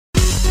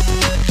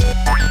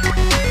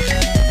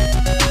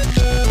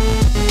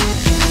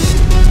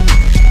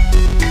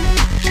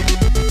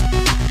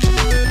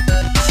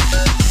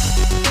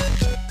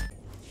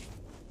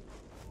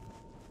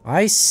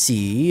I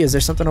see. Is there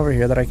something over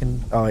here that I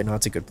can... Oh, wait, no,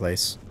 it's a good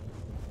place.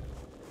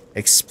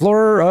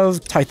 Explorer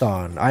of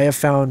Tython. I have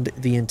found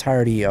the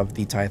entirety of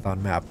the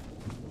Tython map.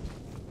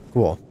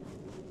 Cool.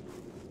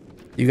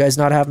 Do you guys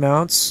not have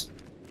mounts?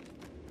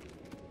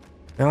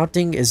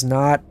 Mounting is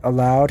not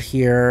allowed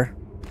here.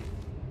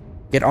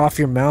 Get off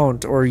your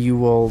mount or you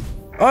will...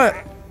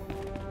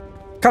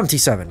 Come,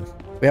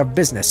 T7. We have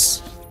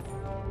business.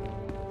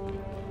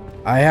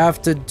 I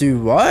have to do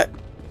what?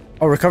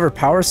 Oh, recover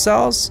power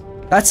cells?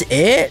 That's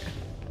it?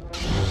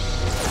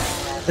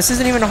 This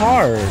isn't even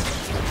hard.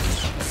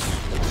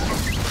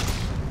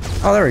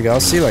 Oh, there we go.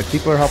 See, like,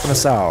 people are helping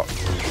us out.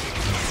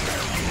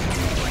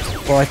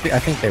 Well, I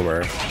think they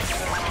were.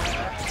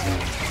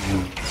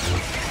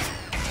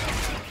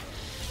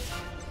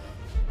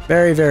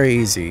 Very, very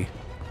easy.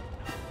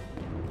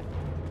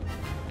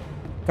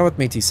 Come with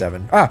me,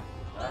 T7. Ah!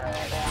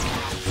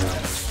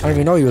 I don't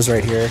even know he was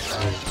right here.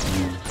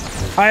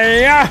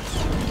 Hiya!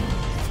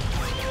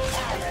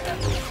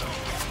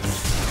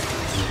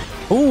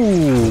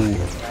 Ooh!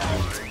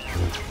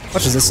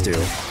 What does this do?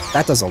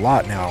 That does a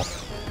lot now.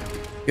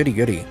 Goody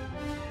goody.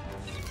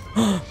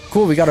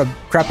 Cool, we got a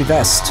crappy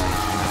vest.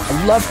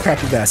 I love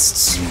crappy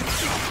vests.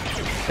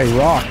 They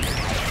rock.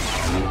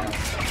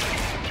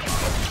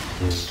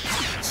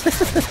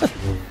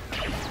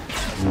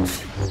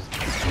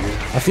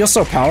 I feel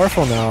so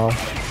powerful now.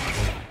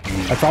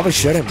 I probably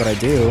shouldn't, but I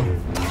do.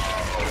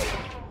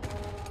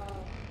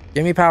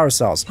 Give me power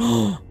cells.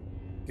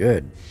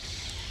 Good.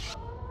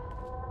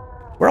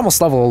 We're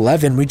almost level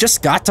 11. We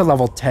just got to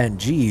level 10.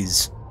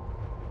 Jeez.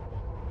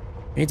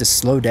 We need to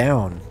slow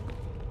down.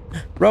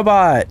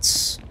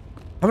 Robots!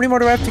 How many more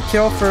do I have to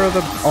kill for the...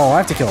 Oh, I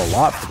have to kill a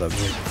lot for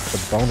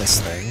the bonus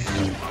thing.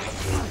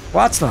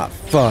 Well, that's not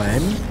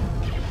fun.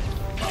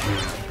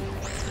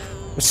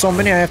 There's so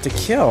many I have to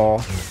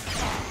kill.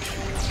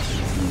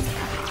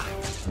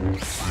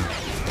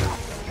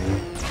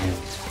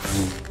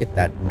 Get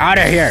that out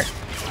of here!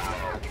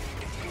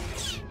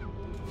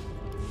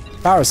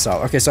 Power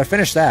cell. Okay, so I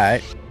finished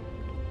that.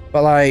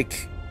 But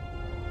like...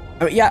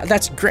 I mean, yeah,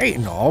 that's great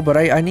and all, but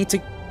I need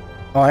to...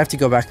 Oh, I have to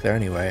go back there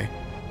anyway.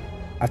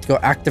 I have to go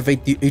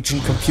activate the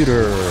agent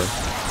computer.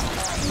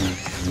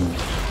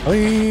 Oh,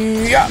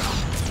 yeah!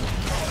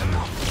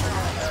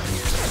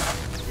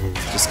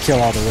 Just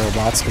kill all the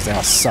robots because they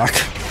all suck.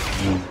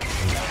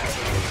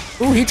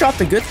 Ooh, he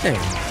dropped a good thing.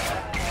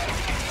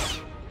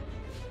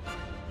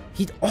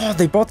 Oh,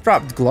 they both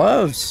dropped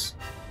gloves.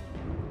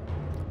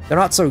 They're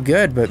not so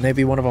good, but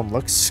maybe one of them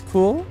looks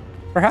cool,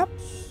 perhaps?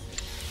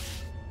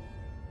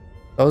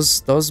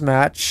 Those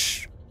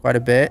match quite a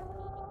bit.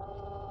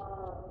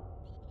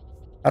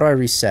 How do I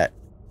reset?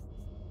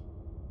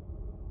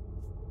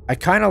 I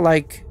kind of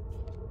like...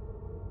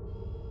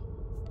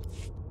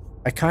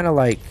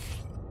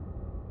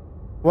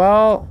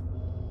 Well...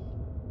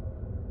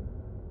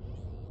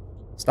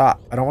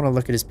 Stop. I don't want to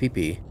look at his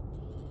pee-pee.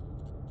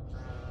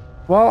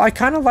 Well, I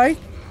kind of like...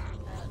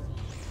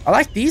 I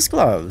like these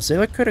gloves. They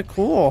look kind of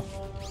cool.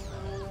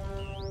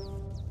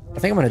 I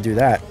think I'm going to do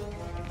that.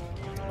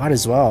 Might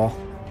as well.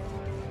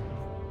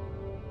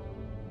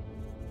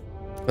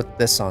 Put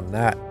this on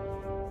that.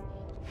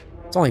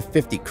 It's only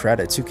 50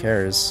 credits. Who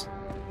cares?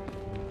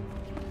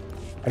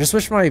 I just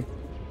wish my...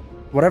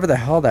 Whatever the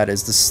hell that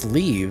is. The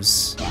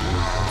sleeves.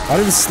 Why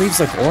do the sleeves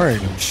look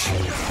orange?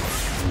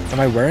 Am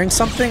I wearing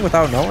something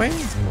without knowing?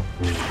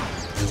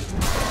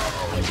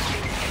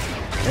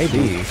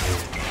 Maybe.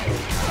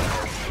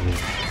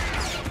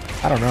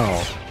 I don't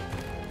know.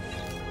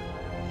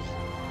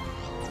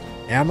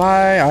 Am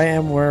I? I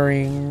am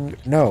wearing...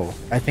 No.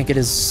 I think it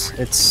is...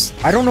 It's...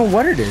 I don't know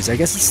what it is. I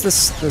guess it's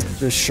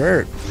the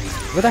shirt.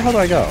 Where the hell do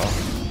I go?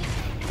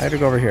 I have to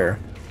go over here.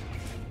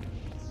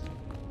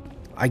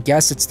 I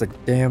guess it's the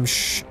damn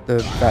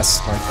the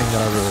vest, my thing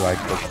that I really like.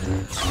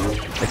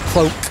 The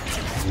cloak.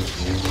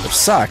 Which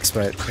sucks,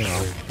 but, you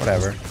know,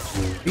 whatever.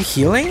 Are you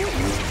healing?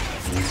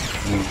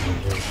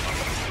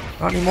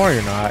 Not anymore,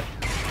 you're not.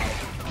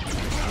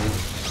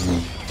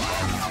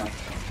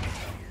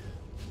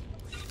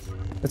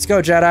 Let's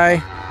go, Jedi.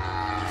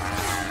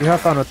 You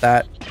have fun with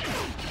that.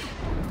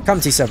 Come,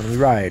 T7, we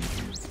ride.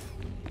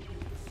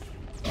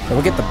 And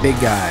we'll get the big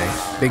guy.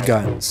 Big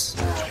guns.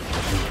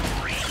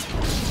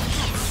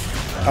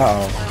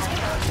 Uh-oh.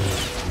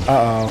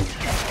 Uh-oh.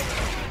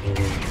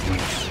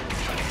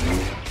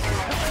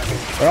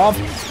 They're all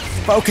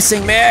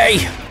focusing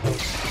me!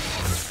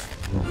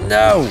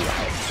 No!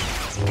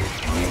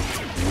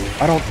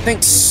 I don't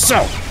think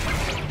so!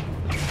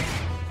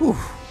 Whew.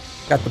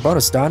 Got the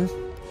bonus done.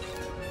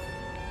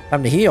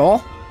 Time to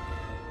heal.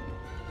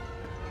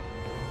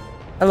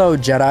 Hello,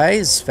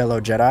 Jedis, fellow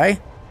Jedi.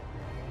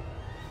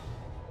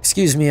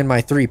 Excuse me and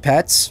my 3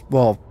 pets.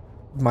 Well,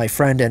 my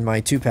friend and my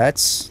 2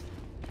 pets.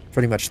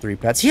 Pretty much 3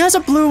 pets. He has a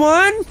blue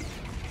one!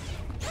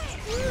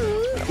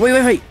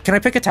 Wait. Can I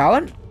pick a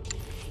talent?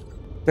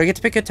 Do I get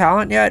to pick a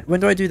talent yet? When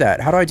do I do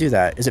that? How do I do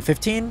that? Is it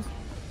 15?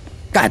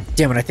 God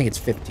damn it, I think it's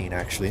 15,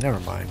 actually. Never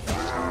mind.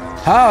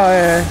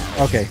 Hi!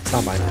 Okay, it's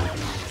not mine.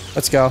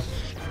 Let's go.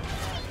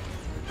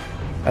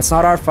 That's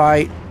not our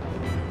fight.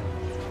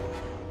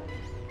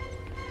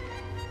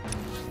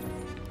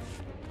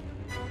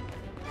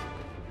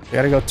 We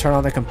gotta go turn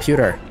on the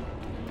computer.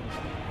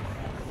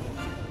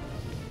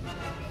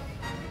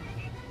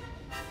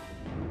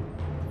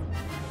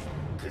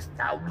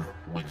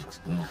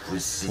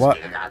 What?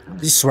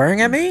 He's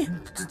swearing at me?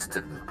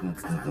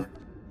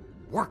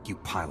 Work, you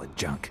pile of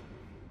junk.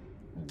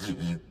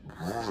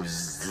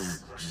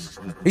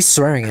 He's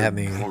swearing at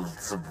me.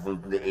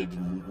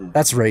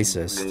 That's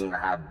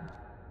racist.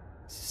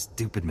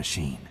 Stupid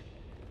machine.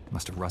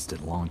 Must have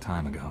rusted a long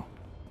time ago.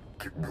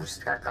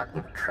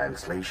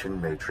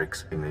 Translation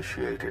matrix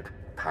initiated.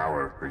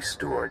 Power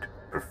restored.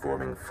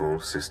 Performing full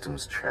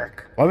systems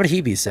check. Why would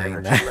he be saying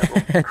Energy that?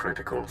 level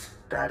critical.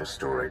 Data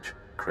storage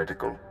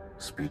critical.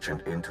 Speech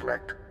and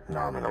intellect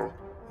nominal.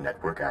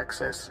 Network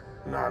access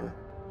none.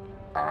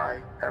 I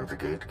am the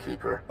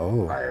gatekeeper.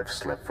 Oh. I have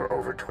slept for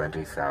over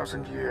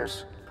 20,000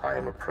 years. I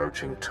am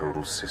approaching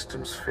total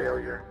systems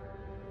failure.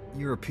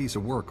 You're a piece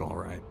of work, all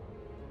right.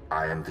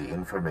 I am the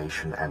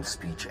information and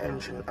speech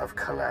engine of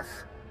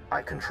Kaleth.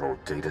 I control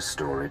data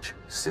storage,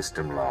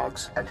 system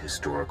logs, and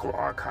historical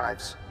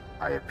archives.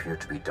 I appear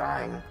to be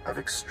dying of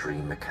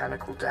extreme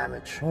mechanical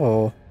damage.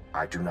 Oh.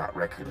 I do not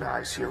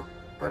recognize you,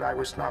 but I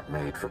was not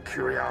made for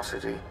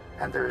curiosity,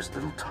 and there is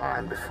little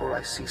time before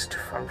I cease to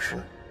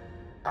function.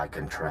 I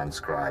can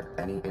transcribe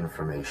any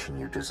information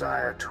you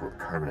desire to a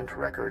permanent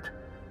record.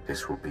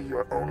 This will be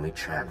your only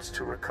chance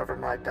to recover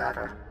my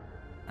data.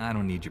 I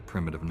don't need your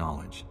primitive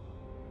knowledge.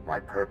 My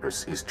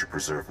purpose is to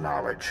preserve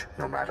knowledge,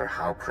 no matter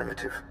how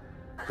primitive.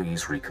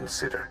 Please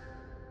reconsider.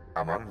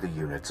 Among the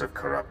units of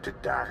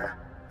corrupted data,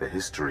 the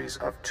histories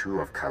of two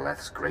of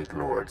Kaleth's great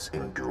lords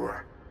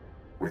endure.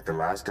 With the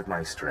last of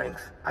my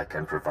strength, I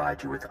can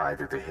provide you with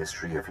either the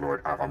history of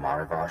Lord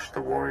Avamarivash,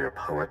 the warrior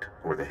poet,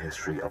 or the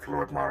history of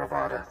Lord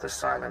Maravada, the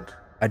silent.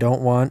 I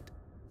don't want...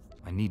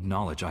 I need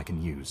knowledge I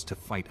can use to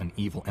fight an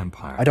evil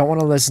empire. I don't want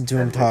to listen to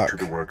him Then talk. look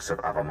to the works of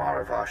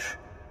Avamarivash.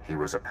 He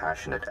was a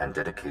passionate and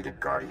dedicated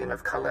guardian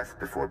of Kaleth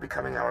before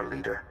becoming our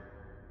leader.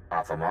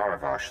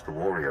 Avamarivash, the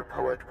warrior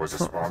poet, was a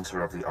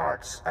sponsor of the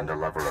arts and a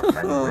lover of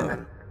many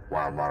women,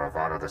 while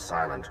Maravada the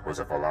Silent was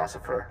a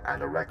philosopher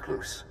and a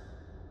recluse.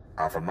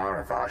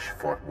 Avamarivash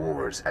fought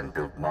wars and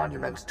built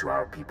monuments to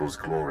our people's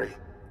glory.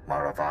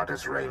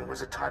 Maravada's reign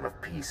was a time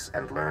of peace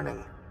and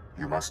learning.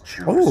 You must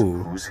choose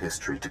whose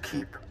history to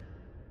keep.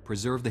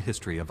 Preserve the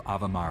history of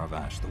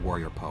Avamaravash, the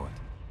warrior poet.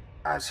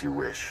 As you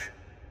wish.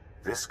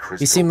 This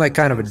crystal He seemed like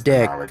kind of a contains the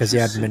dick knowledge because he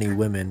you had many seek.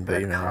 women, but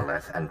Let you know.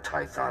 Kaleth and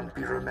Tython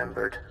be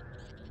remembered.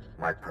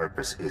 My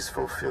purpose is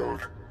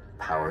fulfilled.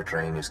 Power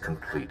drain is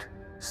complete.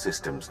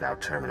 Systems now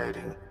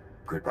terminating.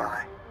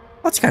 Goodbye.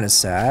 That's kind of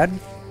sad.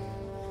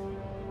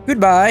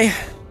 Goodbye.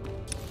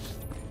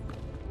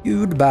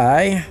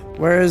 Goodbye.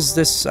 Where is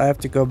this? I have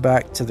to go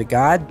back to the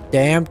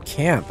goddamn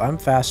camp. I'm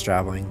fast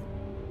traveling.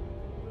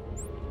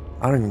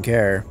 I don't even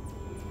care.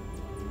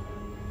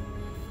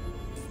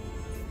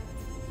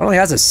 It only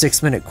has a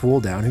 6-minute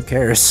cooldown. Who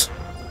cares?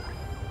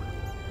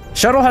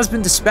 Shuttle has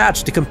been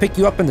dispatched to come pick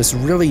you up in this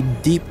really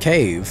deep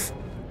cave.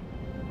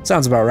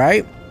 Sounds about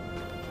right.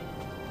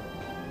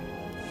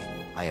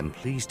 I am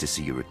pleased to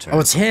see you return. Oh,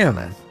 it's him.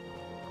 Kaleth.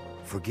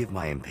 Forgive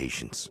my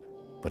impatience,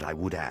 but I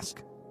would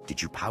ask,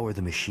 did you power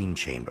the machine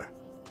chamber?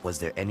 Was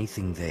there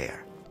anything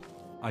there?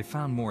 I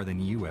found more than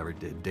you ever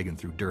did digging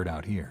through dirt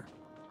out here.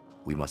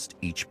 We must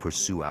each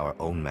pursue our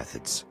own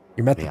methods.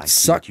 Your May I methods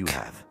see suck. what you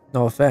have?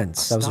 No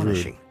offense. That was rude.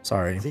 Astonishing.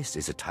 Sorry. This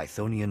is a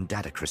Tythonian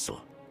data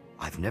crystal.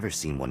 I've never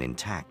seen one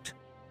intact.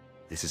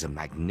 This is a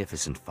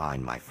magnificent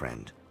find, my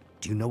friend.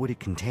 Do you know what it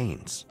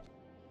contains?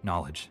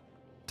 Knowledge.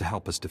 To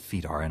help us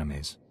defeat our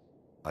enemies.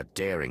 A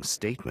daring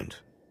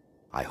statement.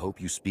 I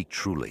hope you speak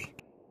truly.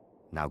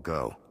 Now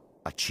go.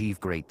 Achieve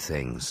great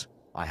things.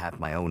 I have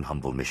my own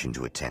humble mission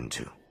to attend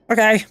to.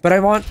 Okay, but I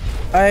want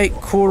a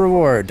cool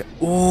reward.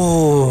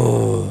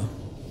 Ooh.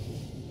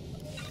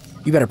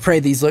 You better pray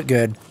these look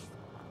good.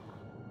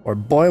 Or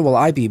boy, will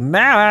I be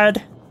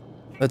mad.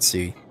 Let's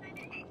see.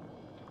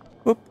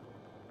 Whoop.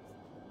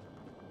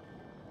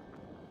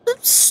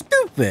 That's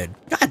stupid.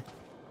 God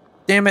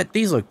damn it,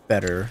 these look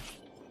better.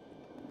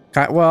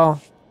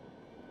 Well,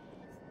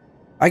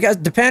 I guess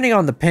depending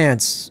on the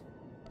pants,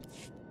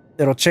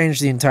 it'll change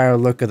the entire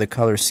look of the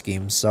color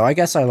scheme. So I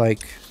guess I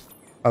like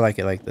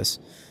it like this.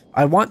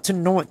 I want to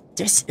know what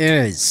this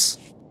is.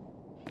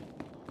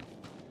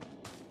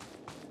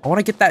 I want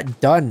to get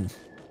that done.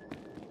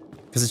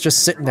 Because it's just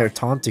sitting there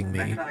taunting me.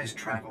 Mechanized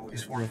travel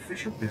is for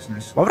official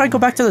business. Why would I go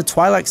back to the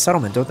Twilight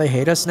Settlement? Don't they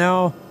hate us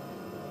now?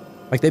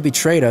 Like, they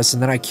betrayed us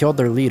and then I killed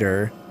their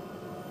leader.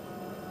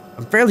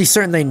 I'm fairly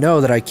certain they know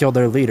that I killed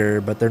their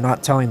leader, but they're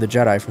not telling the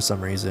Jedi for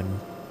some reason.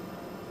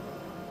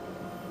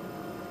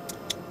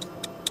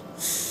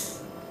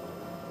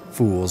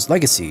 Fools.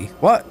 Legacy.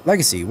 What?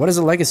 Legacy. What is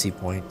a legacy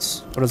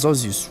point? What is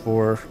those used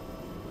for?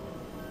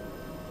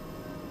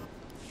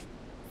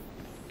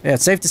 Yeah,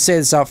 it's safe to say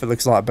this outfit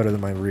looks a lot better than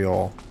my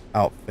real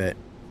outfit.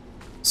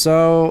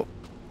 So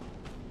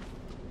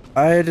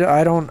I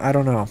don't know. I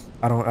don't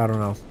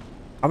know.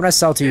 I'm gonna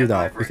sell to you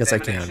though, because I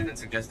can.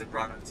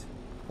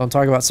 Don't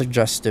talk about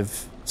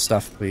suggestive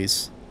stuff,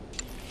 please.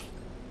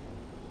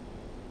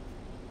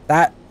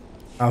 That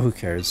Oh, who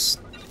cares?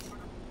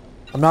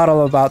 I'm not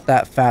all about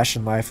that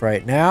fashion life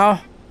right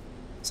now.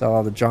 Sell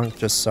all the junk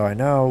just so I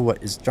know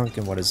what is junk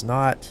and what is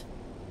not.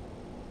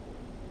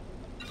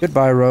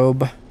 Goodbye,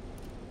 robe.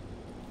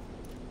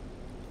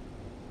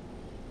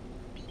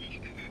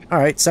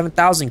 Alright,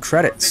 7,000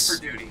 credits.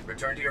 Fit for duty.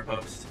 Return to your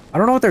post. I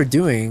don't know what they're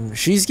doing.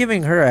 She's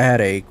giving her a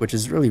headache, which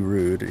is really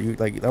rude. You,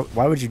 like,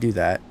 why would you do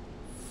that?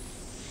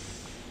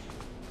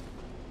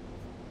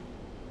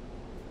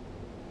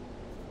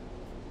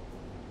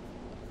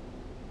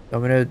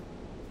 I'm gonna...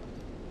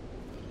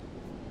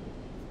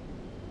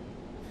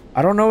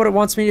 I don't know what it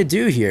wants me to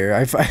do here.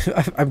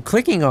 I'm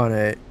clicking on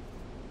it.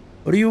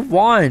 What do you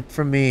want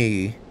from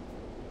me?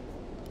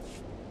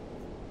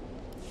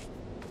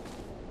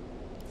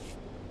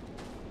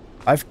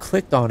 I've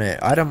clicked on it.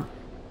 Item...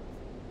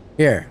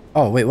 Here.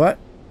 Oh, wait, what?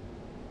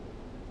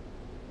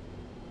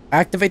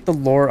 Activate the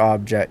lore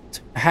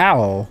object.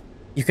 How?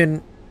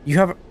 You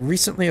have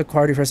recently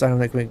acquired your first item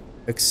that can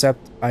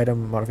accept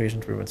item modification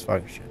improvements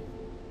function.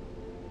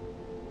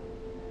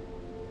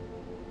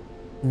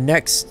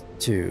 Next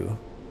to...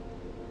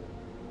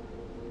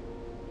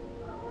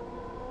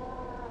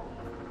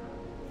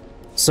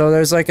 So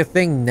there's like a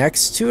thing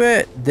next to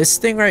it? This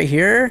thing right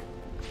here?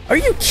 Are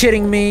you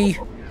kidding me?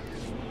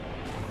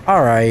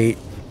 Alright.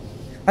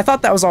 I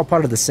thought that was all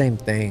part of the same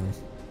thing.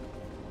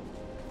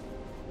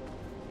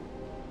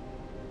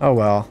 Oh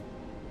well.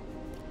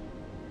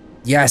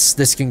 Yes,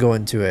 this can go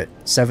into it.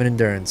 7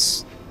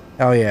 endurance.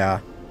 Hell yeah.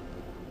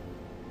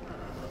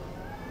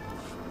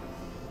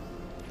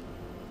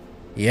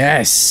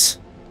 Yes!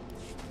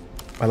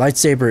 My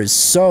lightsaber is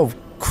so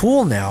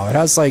cool now. It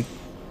has like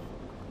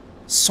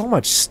so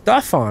much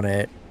stuff on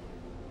it.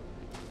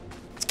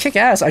 It's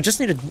kick-ass. I just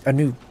need a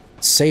new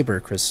saber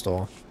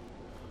crystal.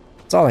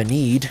 That's all I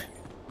need.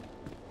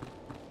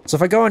 So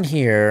if I go in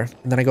here,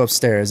 and then I go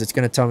upstairs, it's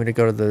going to tell me to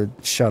go to the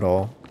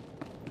shuttle.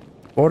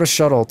 Board a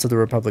shuttle to the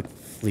Republic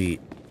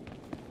fleet.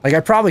 Like, I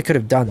probably could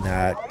have done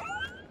that.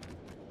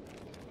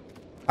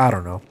 I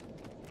don't know.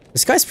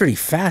 This guy's pretty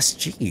fast,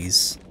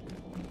 jeez.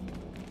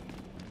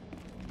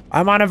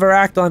 I'm on a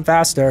Varactyl, I'm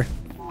faster.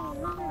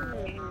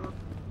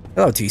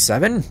 Hello,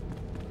 T7.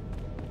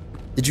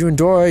 Did you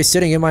enjoy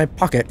sitting in my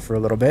pocket for a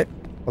little bit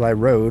while I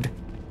rode?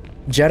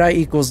 Jedi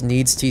equals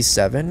needs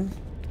T7?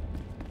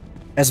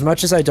 As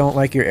much as I don't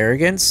like your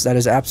arrogance, that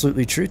is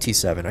absolutely true,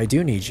 T7. I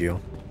do need you.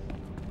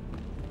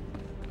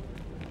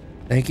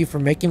 Thank you for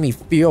making me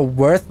feel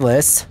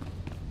worthless.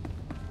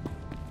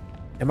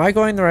 Am I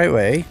going the right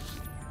way?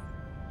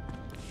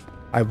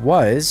 I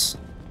was.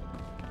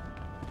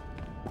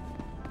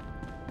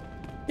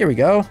 Here we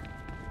go.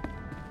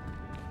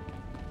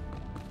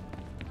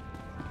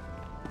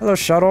 Hello,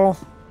 shuttle.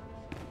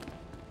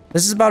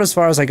 This is about as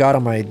far as I got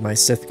on my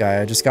Sith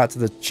guy. I just got to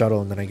the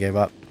shuttle and then I gave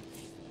up.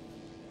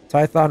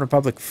 Tython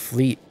Republic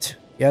Fleet.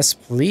 Yes,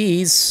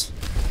 please.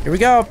 Here we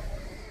go.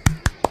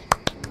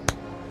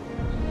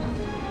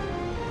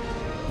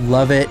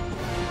 Love it.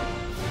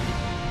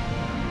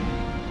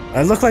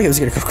 I looked like it was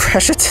gonna go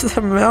crash into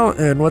the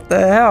mountain. What the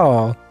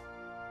hell?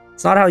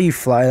 It's not how you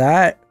fly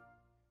that.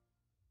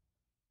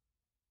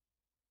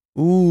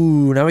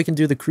 Ooh, now we can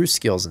do the crew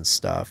skills and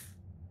stuff.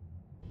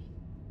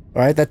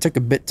 Alright, that took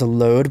a bit to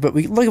load, but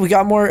we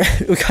got more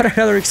we got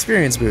another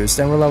experience boost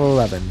and we're level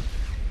 11.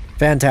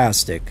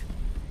 Fantastic.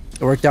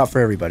 It worked out for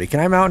everybody. Can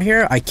I mount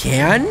here? I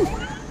can?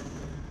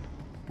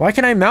 Why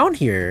can I mount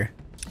here?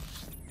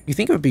 You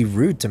think it would be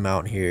rude to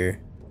mount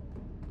here.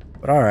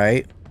 But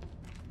alright.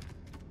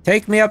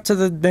 Take me up to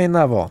the main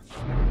level.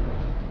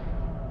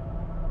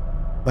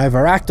 My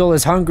Varactyl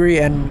is hungry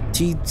and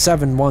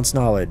T7 wants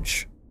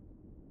knowledge.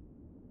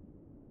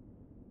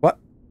 What?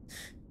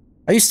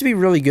 I used to be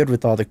really good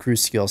with all the crew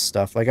skill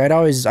stuff. Like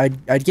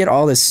I'd get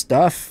all this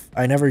stuff.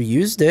 I never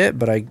used it,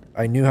 but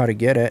I knew how to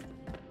get it.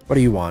 What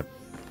do you want?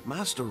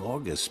 Master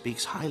Orgus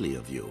speaks highly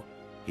of you.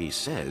 He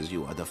says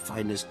you are the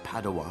finest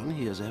Padawan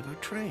he has ever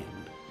trained.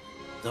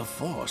 The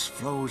Force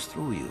flows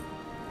through you.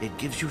 It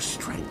gives you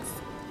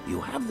strength. You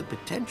have the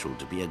potential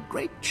to be a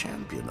great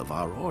champion of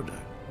our order.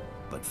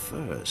 But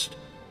first,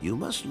 you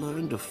must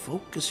learn to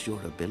focus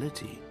your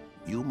ability.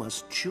 You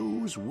must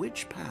choose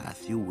which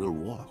path you will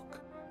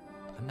walk.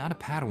 I'm not a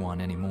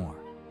Padawan anymore.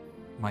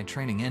 My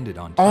training ended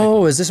on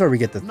Oh, is this where we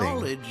get the thing?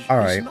 Knowledge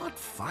is not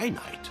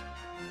finite.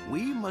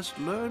 We must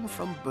learn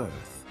from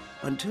birth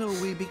until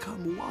we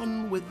become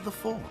one with the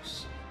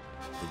Force.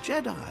 The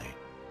Jedi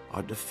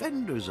are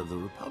defenders of the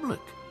Republic.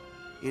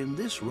 In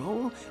this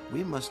role,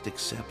 we must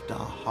accept a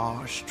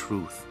harsh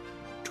truth.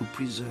 To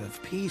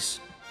preserve peace,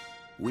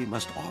 we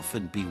must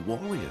often be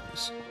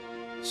warriors.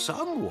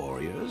 Some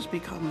warriors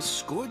become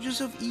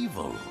scourges of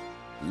evil,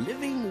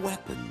 living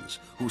weapons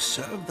who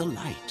serve the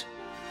light.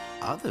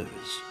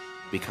 Others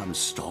become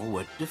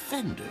stalwart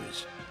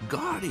defenders,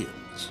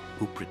 guardians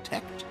who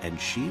protect and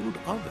shield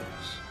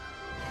others.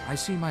 I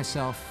see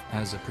myself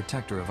as a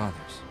protector of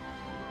others.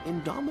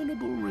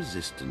 Indomitable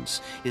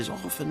resistance is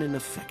often an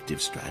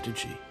effective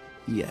strategy.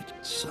 Yet,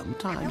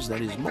 sometimes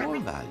there is more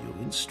value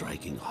in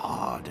striking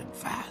hard and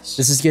fast.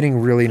 This is getting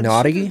really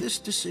naughty, This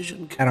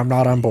decision and I'm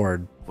not on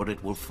board. for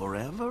it will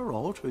forever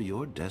alter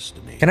your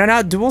destiny. Can I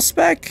not dual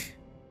spec?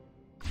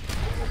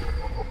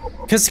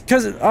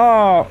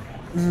 Oh,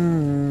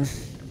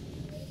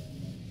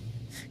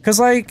 cause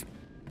like,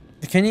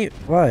 can you,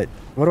 what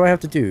do I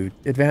have to do?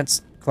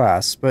 Advanced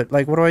class, but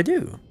like, what do I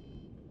do?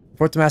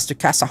 Report to Master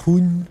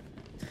Kasahun.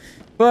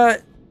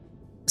 But,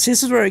 see,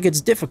 this is where it gets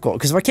difficult,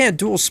 because if I can't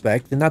dual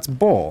spec, then that's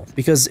bull,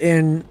 because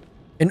in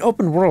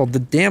open world, the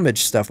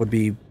damage stuff would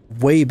be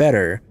way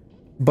better,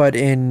 but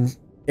in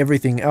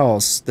everything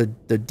else, the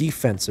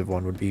defensive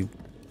one would be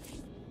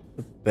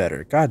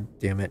better. God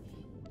damn it.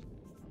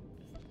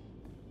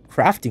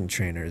 Crafting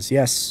trainers,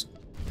 yes.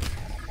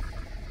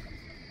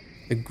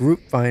 The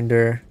group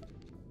finder.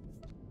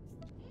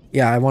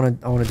 Yeah, I wanna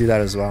do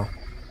that as well.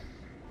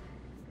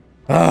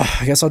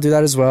 I guess I'll do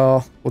that as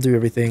well. We'll do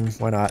everything.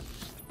 Why not?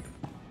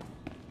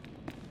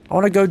 I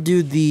wanna go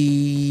do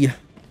the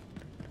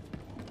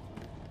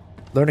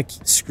learn a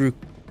screw.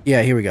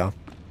 Yeah, here we go.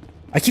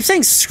 I keep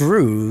saying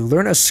screw.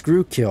 Learn a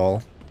screw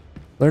kill.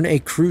 Learn a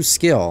crew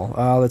skill.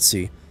 Let's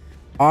see.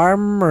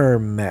 Armor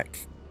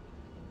mech.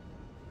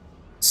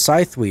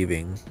 Scythe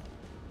weaving.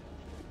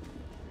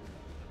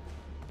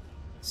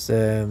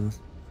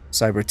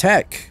 Cyber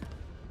tech.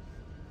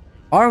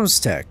 Arms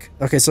tech.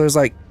 Okay, so there's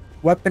like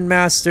weapon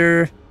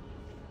master.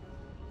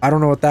 I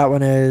don't know what that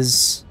one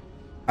is.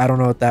 I don't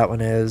know what that one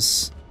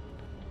is.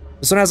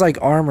 This one has like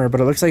armor,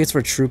 but it looks like it's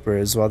for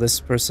troopers, while this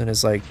person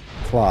is like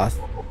cloth.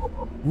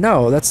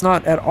 No, that's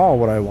not at all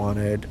what I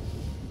wanted.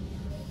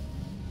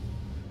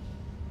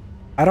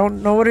 I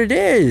don't know what it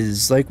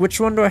is. Like, which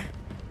one do I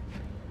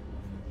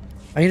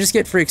can just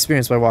get free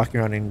experience by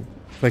walking around and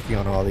clicking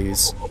on all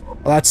these. Well,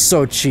 that's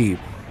so cheap.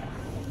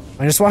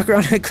 I just walk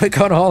around and click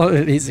on all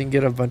of these and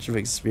get a bunch of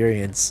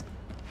experience.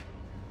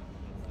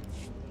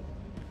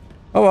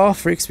 Oh well,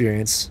 free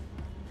experience.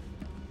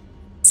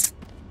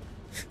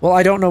 Well,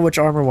 I don't know which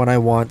armor one I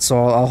want, so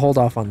I'll hold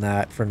off on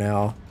that for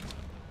now.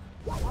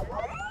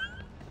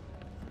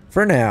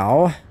 For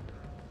now.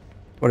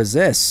 What is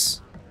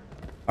this?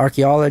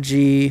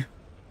 Archaeology.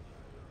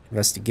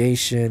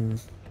 Investigation.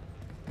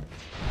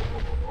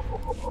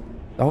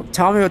 Don't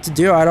tell me what to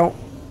do.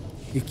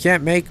 You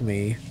can't make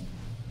me.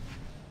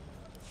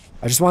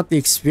 I just want the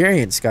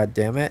experience, god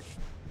damn it.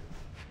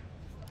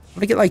 I'm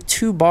gonna get like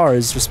 2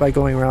 bars just by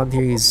going around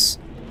these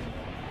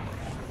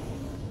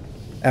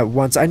at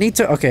once. I need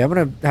to, okay, I'm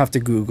gonna have to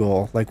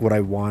Google like what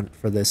I want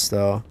for this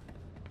though.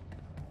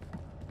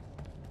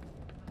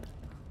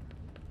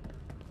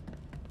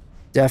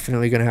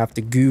 Definitely gonna have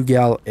to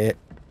Google it.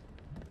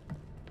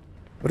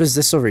 What is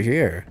this over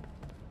here?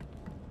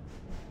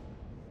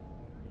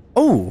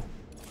 Oh!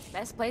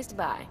 Best place to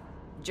buy.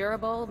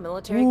 Durable,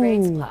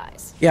 military-grade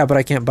supplies. Yeah, but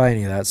I can't buy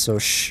any of that, so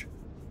shh.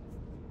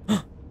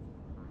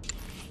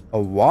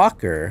 A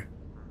walker?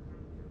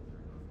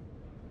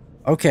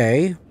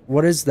 Okay,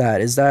 what is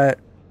that? Is that...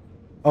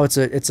 Oh, it's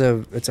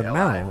a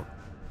mount.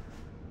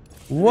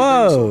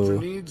 Whoa!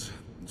 Needs,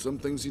 and some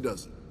things he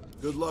doesn't.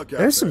 Good luck out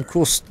There's some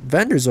cool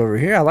vendors over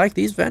here. I like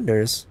these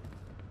vendors.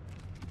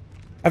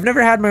 I've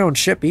never had my own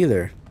ship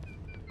either,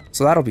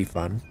 so that'll be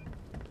fun.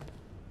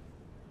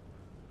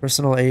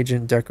 Personal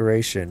agent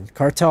decoration.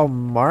 Cartel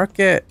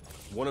market.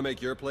 Want to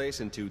make your place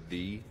into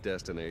the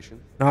destination?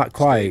 Not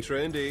quite. Stay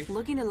trendy.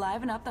 Looking to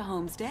liven up the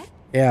homestead?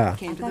 Yeah.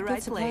 Came to the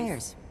right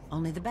place.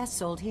 Only the best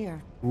sold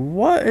here.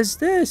 What is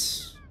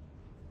this?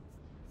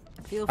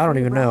 I don't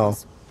even know.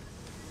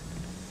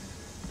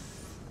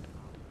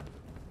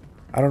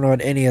 I don't know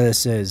what any of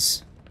this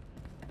is.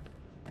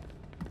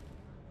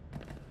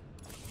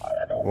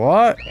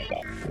 What?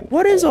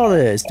 What is all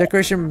this?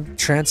 Decoration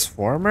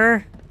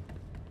transformer?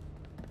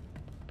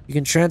 You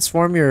can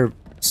transform your...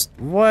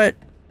 What?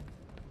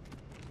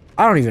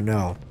 I don't even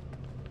know.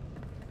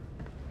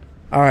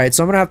 Alright,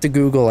 so I'm gonna have to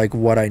Google like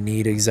what I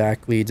need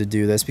exactly to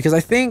do this, because I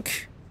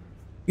think...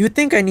 You would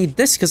think I need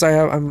this because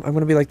I'm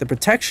gonna be like the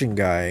protection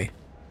guy.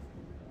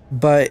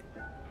 But...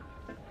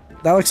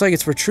 That looks like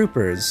it's for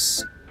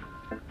troopers.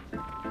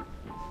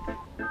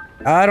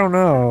 I don't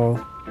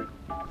know.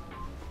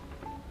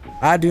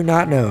 I do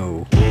not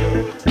know.